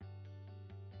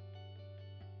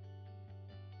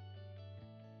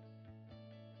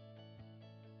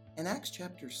In Acts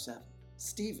chapter 7,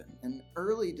 Stephen, an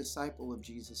early disciple of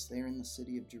Jesus there in the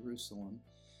city of Jerusalem,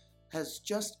 has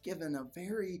just given a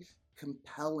very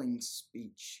compelling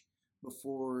speech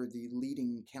before the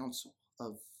leading council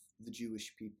of the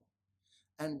Jewish people.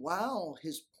 And while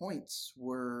his points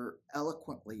were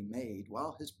eloquently made,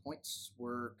 while his points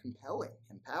were compelling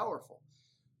and powerful,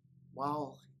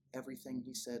 while everything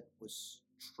he said was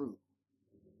true,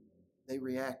 they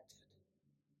reacted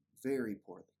very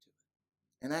poorly to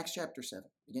it. In Acts chapter 7,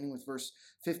 beginning with verse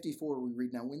 54, we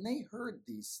read, "Now when they heard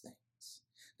these things,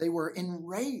 they were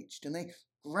enraged and they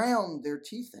ground their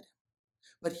teeth at him.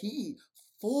 But he,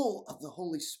 full of the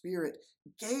Holy Spirit,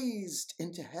 gazed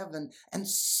into heaven and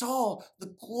saw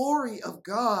the glory of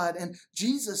God and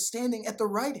Jesus standing at the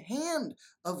right hand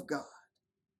of God.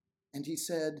 And he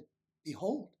said,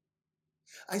 'Behold,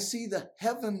 I see the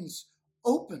heavens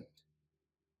opened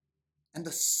and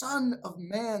the Son of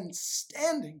Man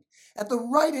standing at the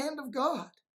right hand of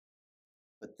God.'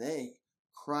 But they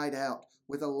cried out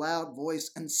with a loud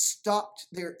voice and stopped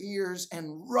their ears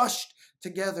and rushed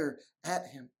together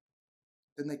at him.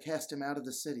 Then they cast him out of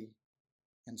the city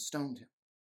and stoned him.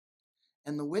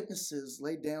 And the witnesses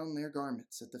laid down their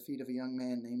garments at the feet of a young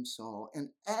man named Saul.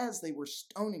 And as they were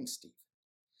stoning Stephen,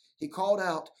 he called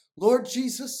out, 'Lord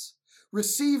Jesus,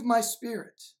 receive my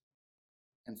spirit.'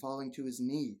 And falling to his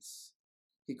knees,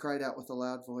 he cried out with a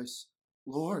loud voice,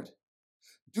 'Lord,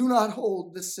 do not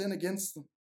hold this sin against them.'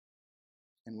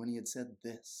 And when he had said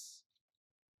this,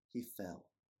 he fell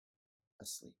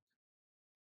asleep."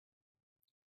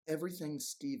 Everything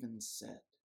Stephen said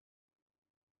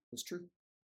was true.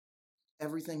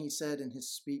 Everything he said in his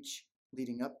speech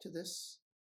leading up to this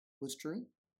was true.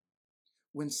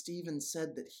 When Stephen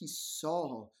said that he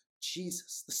saw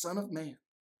Jesus, the Son of Man,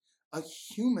 a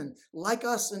human like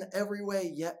us in every way,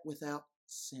 yet without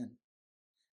sin,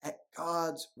 at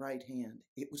God's right hand,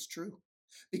 it was true.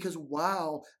 Because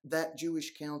while that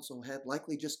Jewish council had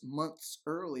likely just months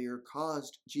earlier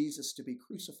caused Jesus to be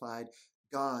crucified,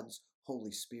 God's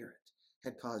Holy Spirit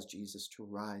had caused Jesus to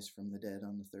rise from the dead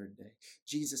on the third day.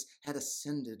 Jesus had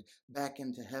ascended back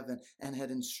into heaven and had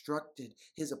instructed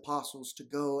his apostles to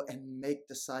go and make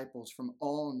disciples from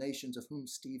all nations, of whom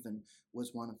Stephen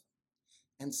was one of them.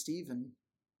 And Stephen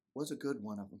was a good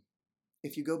one of them.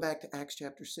 If you go back to Acts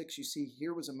chapter 6, you see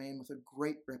here was a man with a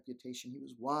great reputation. He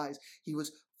was wise. He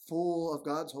was full of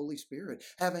God's Holy Spirit,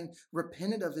 having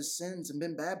repented of his sins and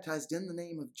been baptized in the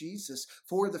name of Jesus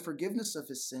for the forgiveness of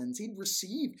his sins. He'd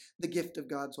received the gift of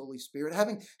God's Holy Spirit,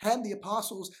 having had the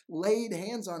apostles laid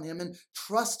hands on him and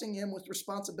trusting him with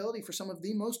responsibility for some of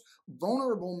the most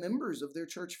vulnerable members of their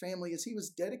church family, as he was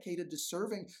dedicated to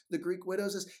serving the Greek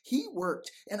widows, as he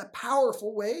worked in a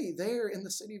powerful way there in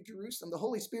the city of Jerusalem. The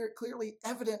Holy Spirit clearly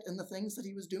evident in the things that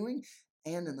he was doing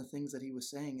and in the things that he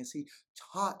was saying, as he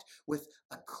taught with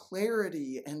a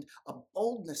clarity and a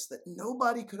boldness that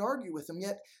nobody could argue with him.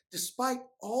 Yet, despite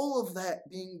all of that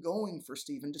being going for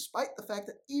Stephen, despite the fact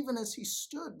that even as he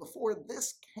stood before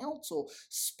this council,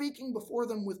 speaking before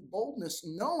them with boldness,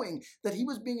 knowing that he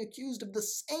was being accused of the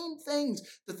same things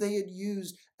that they had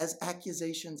used as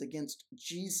accusations against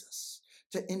Jesus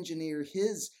to engineer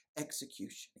his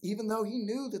execution, even though he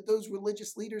knew that those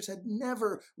religious leaders had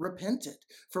never repented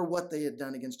for what they had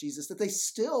done against Jesus, that they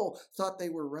still thought they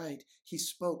were right, he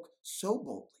spoke so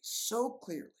boldly, so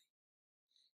clearly.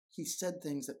 He said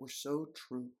things that were so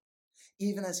true.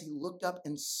 Even as he looked up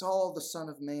and saw the Son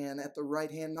of Man at the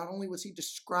right hand, not only was he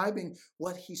describing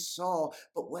what he saw,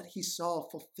 but what he saw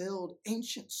fulfilled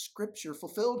ancient scripture,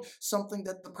 fulfilled something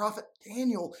that the prophet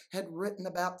Daniel had written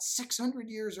about 600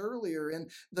 years earlier in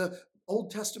the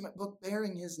Old Testament book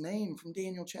bearing his name from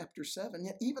Daniel chapter 7.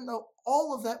 Yet even though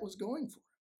all of that was going for him,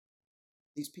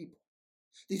 these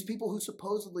people who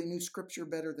supposedly knew scripture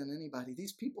better than anybody,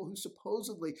 these people who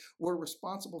supposedly were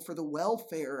responsible for the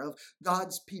welfare of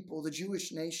God's people, the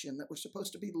Jewish nation, that were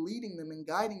supposed to be leading them and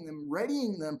guiding them,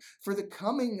 readying them for the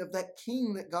coming of that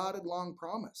king that God had long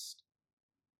promised,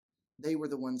 they were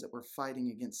the ones that were fighting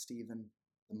against Stephen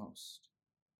the most.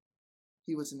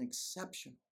 He was an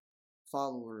exceptional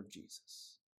follower of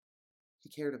Jesus. He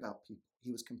cared about people.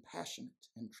 He was compassionate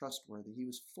and trustworthy. He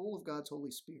was full of God's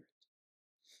Holy Spirit.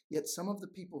 Yet some of the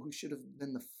people who should have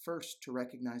been the first to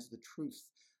recognize the truth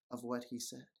of what he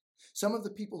said, some of the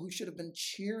people who should have been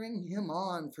cheering him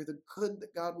on for the good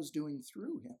that God was doing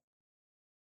through him,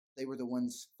 they were the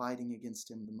ones fighting against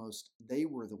him the most. They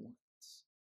were the ones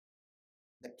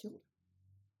that killed him.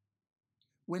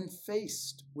 When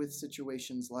faced with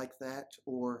situations like that,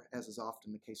 or as is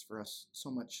often the case for us, so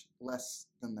much less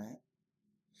than that,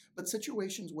 but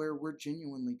situations where we're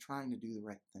genuinely trying to do the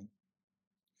right thing,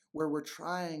 where we're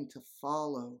trying to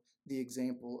follow the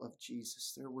example of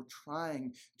Jesus. We're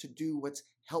trying to do what's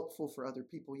helpful for other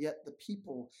people, yet the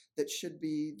people that should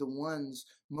be the ones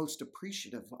most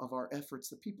appreciative of our efforts,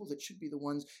 the people that should be the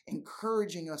ones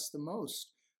encouraging us the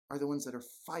most, are the ones that are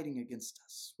fighting against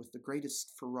us with the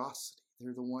greatest ferocity.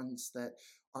 They're the ones that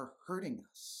are hurting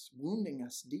us, wounding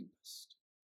us deepest.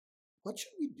 What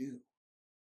should we do?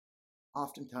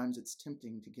 Oftentimes it's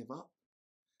tempting to give up.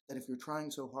 That if you're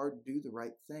trying so hard to do the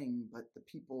right thing, but the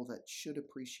people that should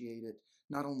appreciate it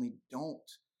not only don't,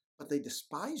 but they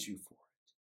despise you for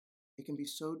it, it can be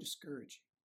so discouraging.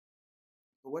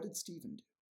 But what did Stephen do?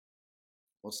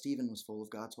 Well, Stephen was full of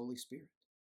God's Holy Spirit.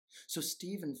 So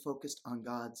Stephen focused on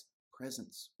God's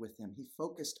presence with him. He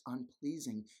focused on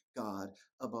pleasing God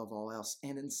above all else.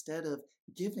 And instead of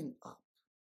giving up,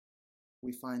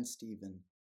 we find Stephen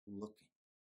looking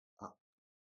up.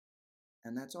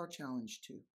 And that's our challenge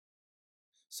too.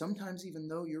 Sometimes, even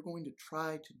though you're going to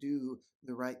try to do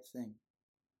the right thing,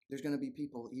 there's going to be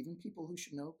people, even people who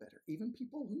should know better, even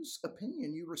people whose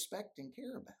opinion you respect and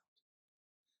care about,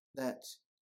 that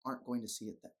aren't going to see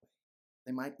it that way.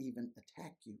 They might even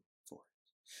attack you for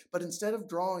it. But instead of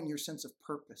drawing your sense of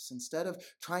purpose, instead of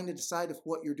trying to decide if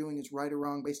what you're doing is right or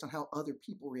wrong based on how other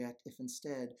people react, if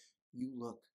instead you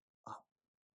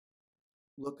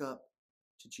look up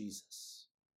to Jesus.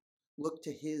 Look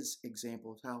to his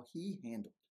example of how he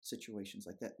handled situations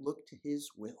like that. Look to his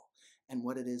will and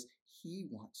what it is he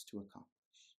wants to accomplish.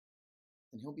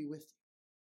 And he'll be with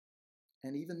you.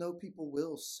 And even though people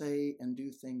will say and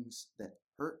do things that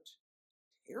hurt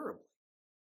terribly,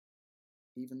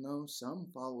 even though some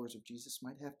followers of Jesus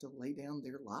might have to lay down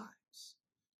their lives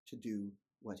to do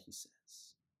what he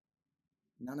says,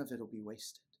 none of it will be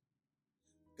wasted.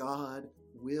 God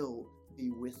will be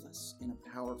with us in a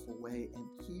powerful way, and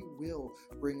he will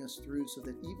bring us through so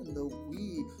that even though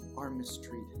we are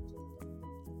mistreated,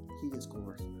 he is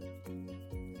glorified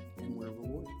and we're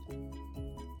rewarded.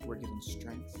 We're given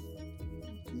strength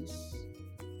and peace.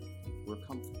 We're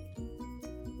comforted.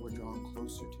 We're drawn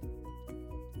closer to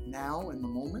it. Now, in the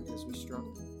moment as we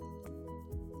struggle,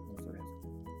 and forever,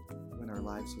 when our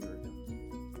lives here are done,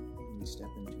 and we step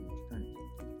into